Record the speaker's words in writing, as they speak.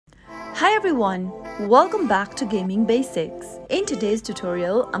Hi everyone, welcome back to Gaming Basics. In today's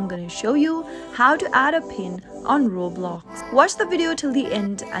tutorial, I'm going to show you how to add a pin on Roblox. Watch the video till the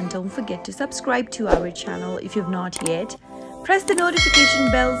end and don't forget to subscribe to our channel if you've not yet. Press the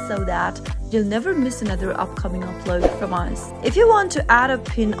notification bell so that you'll never miss another upcoming upload from us. If you want to add a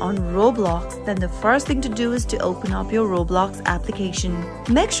pin on Roblox, then the first thing to do is to open up your Roblox application.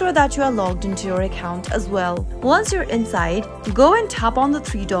 Make sure that you are logged into your account as well. Once you're inside, go and tap on the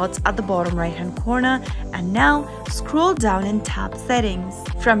three dots at the bottom right hand corner and now scroll down and tap Settings.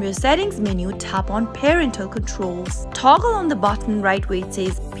 From your Settings menu, tap on Parental Controls. Toggle on the button right where it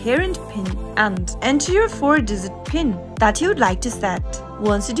says Parent Pin and enter your 4-digit pin that you would like to set.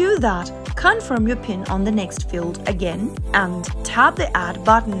 Once you do that, confirm your pin on the next field again and tap the Add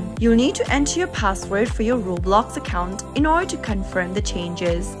button. You'll need to enter your password for your Roblox account in order to confirm the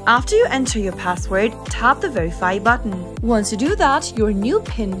changes. After you enter your password, tap the Verify button. Once you do that, your new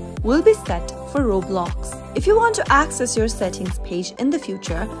pin will be set for Roblox. If you want to access your settings page in the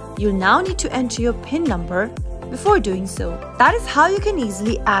future, you'll now need to enter your pin number before doing so. That is how you can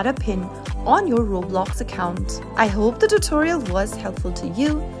easily add a pin on your Roblox account. I hope the tutorial was helpful to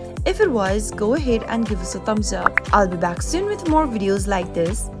you. If it was, go ahead and give us a thumbs up. I'll be back soon with more videos like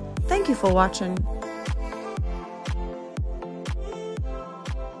this. Thank you for watching.